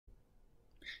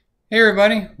Hey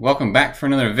everybody, welcome back for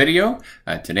another video.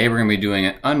 Today we're going to be doing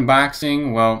an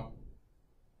unboxing. Well,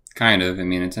 kind of. I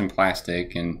mean, it's in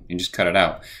plastic and you just cut it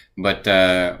out. But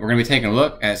we're going to be taking a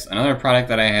look at another product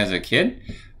that I had as a kid.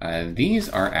 These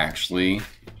are actually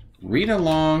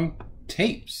read-along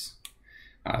tapes.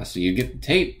 So you get the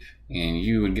tape and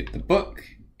you would get the book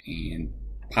and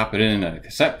pop it in a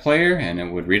cassette player and it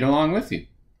would read along with you.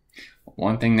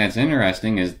 One thing that's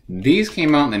interesting is these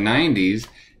came out in the 90s.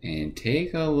 And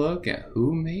take a look at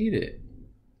who made it.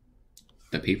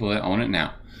 The people that own it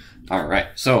now. Alright,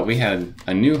 so we had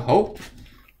A New Hope.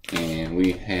 And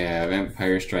we have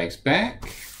Empire Strikes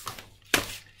Back.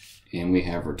 And we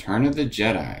have Return of the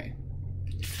Jedi.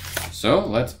 So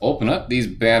let's open up these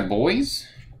bad boys.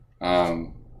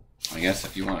 I guess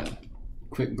if you want a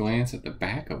quick glance at the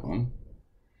back of them.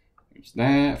 There's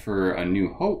that for A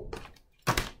New Hope.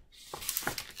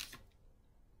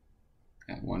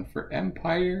 Got one for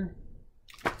Empire.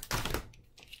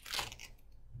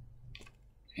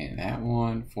 And that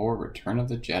one for Return of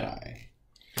the Jedi.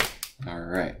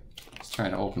 Alright, let's try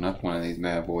to open up one of these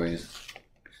bad boys.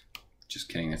 Just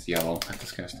kidding, it's yellow. That's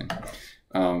disgusting.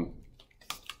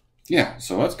 Yeah,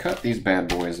 so let's cut these bad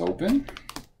boys open.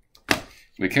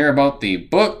 We care about the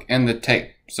book and the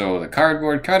tape. So the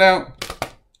cardboard cutout,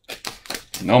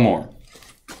 no more.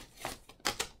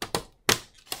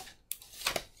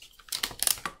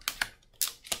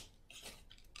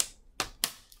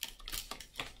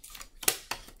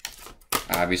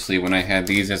 Obviously, when I had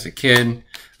these as a kid,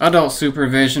 adult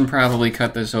supervision probably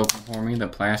cut this open for me. The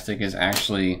plastic is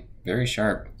actually very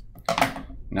sharp.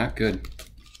 Not good.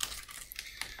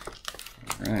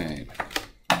 Alright.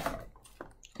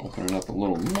 Open it up a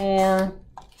little more.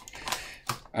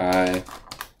 If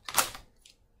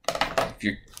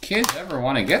your kids ever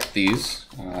want to get these,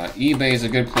 eBay is a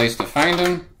good place to find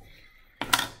them.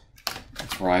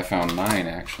 That's where I found mine,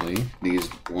 actually. These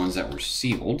ones that were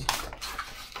sealed.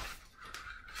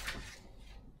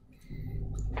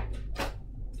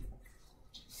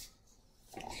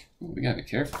 We gotta be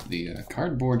careful. The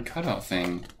cardboard cutout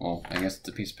thing, well, I guess it's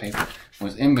a piece of paper,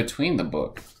 was in between the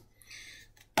book.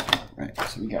 Right,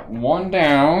 so we got one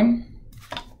down.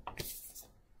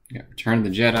 We got Return of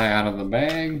the Jedi out of the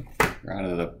bag, or out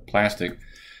of the plastic.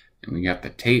 And we got the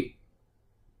tape.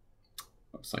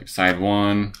 Looks like side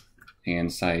 1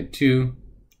 and side 2.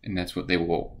 And that's what they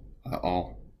will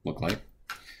all look like.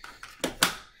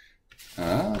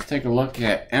 Let's take a look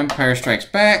at Empire Strikes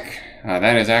Back.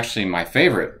 That is actually my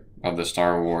favorite of the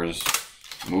Star Wars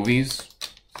movies.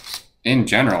 In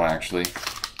general, actually.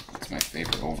 It's my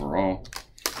favorite overall.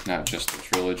 Not just the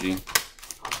trilogy.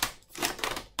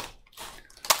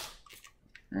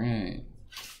 Right.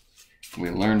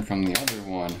 We learned from the other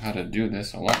one how to do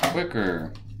this a lot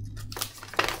quicker.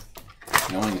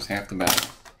 Knowing is half the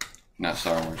battle. Not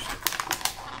Star Wars.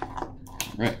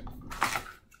 Right.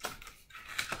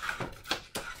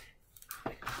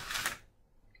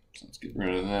 So let's get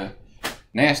rid of that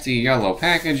nasty yellow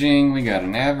packaging. We got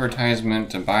an advertisement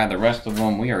to buy the rest of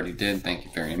them. We already did. Thank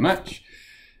you very much.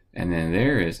 And then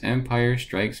there is Empire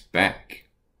Strikes Back.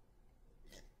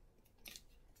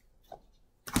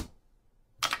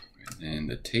 And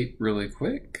the tape really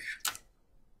quick.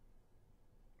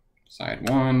 Side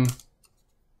 1.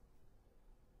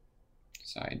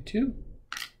 Side 2.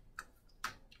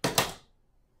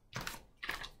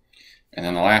 And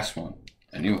then the last one,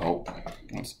 A New Hope.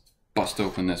 Let's bust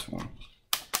open this one.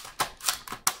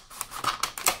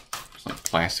 There's like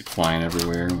plastic flying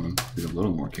everywhere. Be a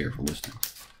little more careful this time.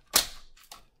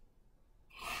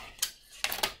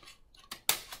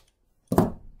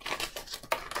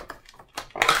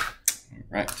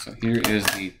 Alright, so here is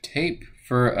the tape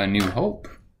for A New Hope.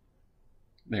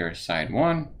 There is side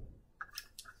 1.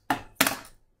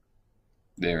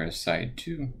 There is side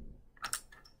 2.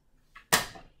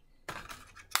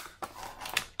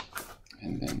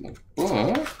 And then the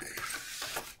book.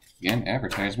 Again,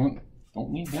 advertisement. Don't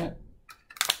need that.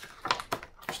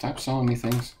 Stop selling me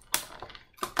things.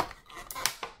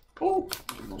 Oh,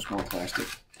 there goes more plastic.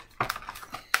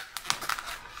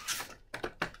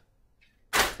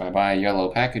 Bye-bye yellow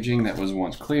packaging that was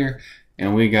once clear.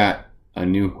 And we got A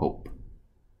New Hope.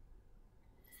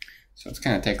 So let's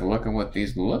kind of take a look at what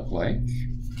these look like.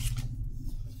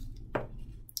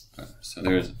 So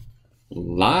there's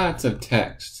lots of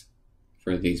text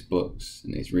for these books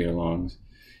and these read-alongs.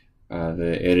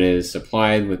 It is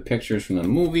supplied with pictures from the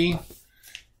movie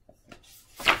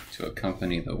to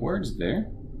accompany the words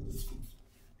there.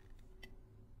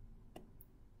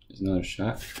 There's another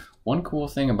shot. One cool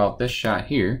thing about this shot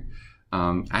here,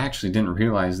 I actually didn't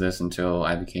realize this until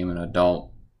I became an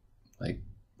adult, like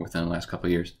within the last couple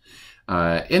of years.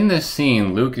 In this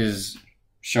scene, Luke is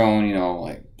shown, you know,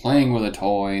 like playing with a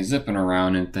toy, zipping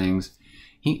around and things.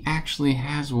 He actually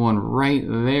has one right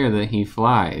there that he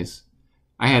flies.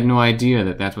 I had no idea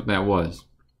that that's what that was.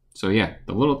 So yeah,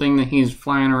 the little thing that he's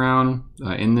flying around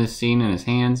in this scene in his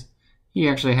hands, he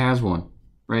actually has one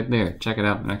right there. Check it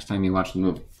out the next time you watch the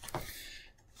movie.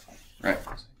 Right.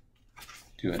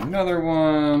 Do another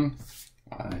one.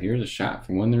 Here's a shot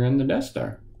from when they're in the Death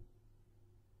Star.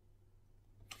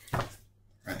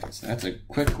 Right, so that's a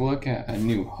quick look at A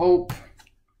New Hope.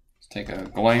 Let's take a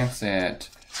glance at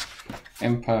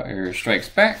Empire Strikes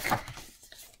Back.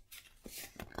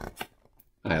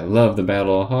 I love the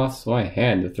Battle of Hoth, so I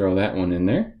had to throw that one in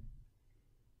there.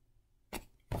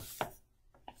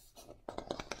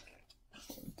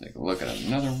 Take a look at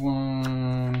another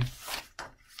one.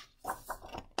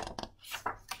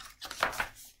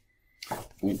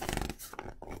 Ooh.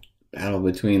 Battle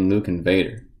between Luke and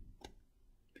Vader,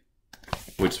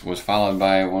 which was followed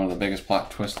by one of the biggest plot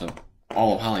twists of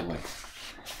all of Hollywood,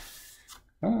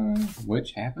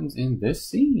 which happens in this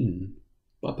scene.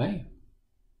 Ba-bam.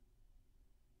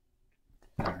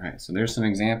 Alright, so there's some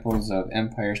examples of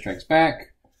Empire Strikes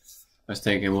Back. Let's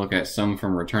take a look at some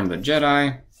from Return of the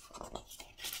Jedi.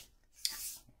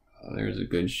 There's a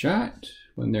good shot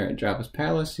when they're at Jabba's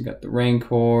palace. You got the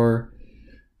Rancor.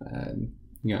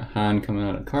 You got Han coming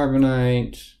out of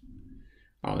Carbonite.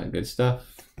 All that good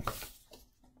stuff.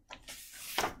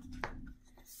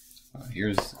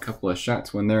 Here's a couple of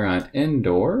shots when they're on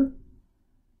Endor.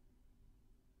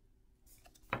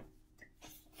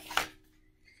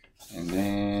 And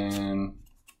then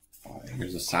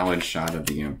here's a solid shot of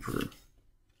the Emperor.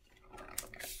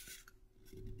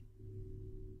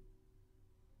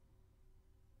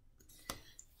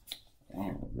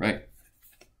 All right.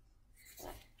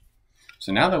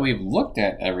 So now that we've looked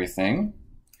at everything,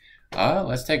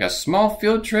 let's take a small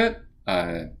field trip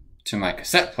to my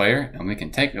cassette player, and we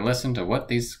can take a listen to what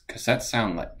these cassettes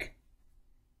sound like.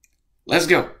 Let's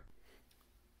go.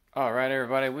 All right,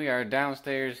 everybody, we are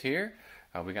downstairs here.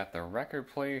 We got the record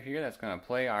player here that's going to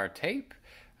play our tape.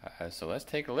 So let's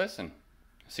take a listen,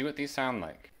 see what these sound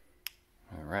like.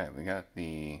 All right, we got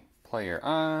the player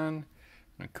on. I'm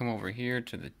going to come over here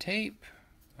to the tape.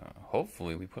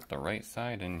 Hopefully we put the right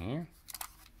side in here.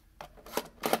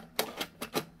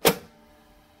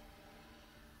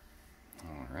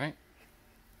 All right.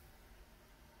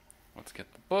 Let's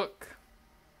get the book.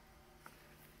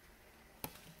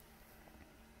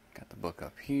 Got the book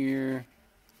up here.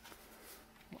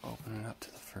 We'll open it up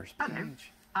to the first page. Hello,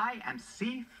 I am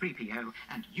C-3PO,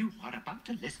 and you are about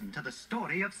to listen to the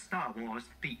story of Star Wars,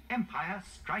 The Empire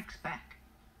Strikes Back.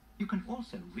 You can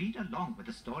also read along with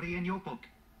the story in your book.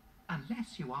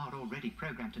 Unless you are already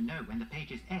programmed to know when the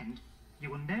pages end, you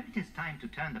will know it is time to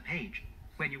turn the page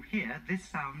when you hear this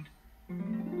sound.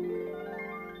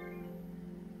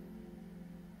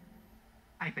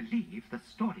 I believe the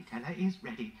storyteller is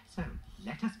ready, so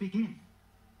let us begin.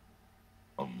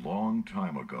 A long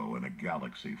time ago in a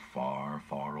galaxy far,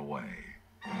 far away.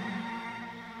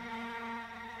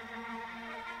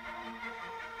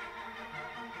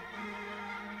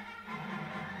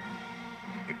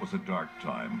 It was a dark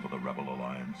time for the Rebel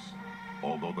Alliance.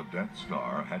 Although the Death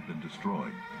Star had been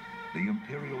destroyed, the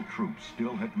Imperial troops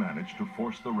still had managed to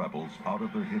force the rebels out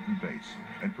of their hidden base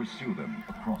and pursue them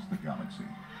across the galaxy.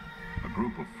 A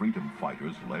group of freedom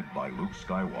fighters led by Luke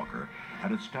Skywalker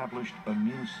had established a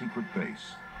new secret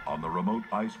base on the remote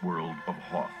ice world of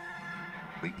Hoth.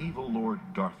 The evil Lord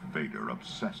Darth Vader,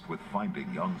 obsessed with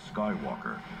finding young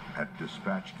Skywalker, had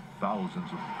dispatched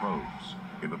thousands of probes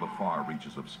into the far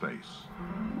reaches of space.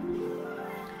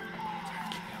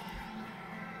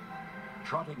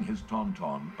 Trotting his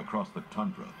tauntaun across the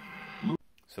tundra.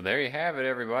 So there you have it,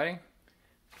 everybody.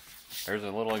 There's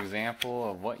a little example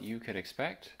of what you could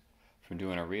expect from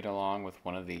doing a read-along with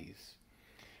one of these.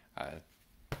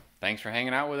 Thanks for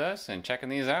hanging out with us and checking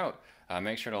these out.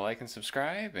 Make sure to like and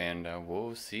subscribe, and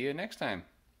we'll see you next time.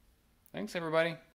 Thanks, everybody.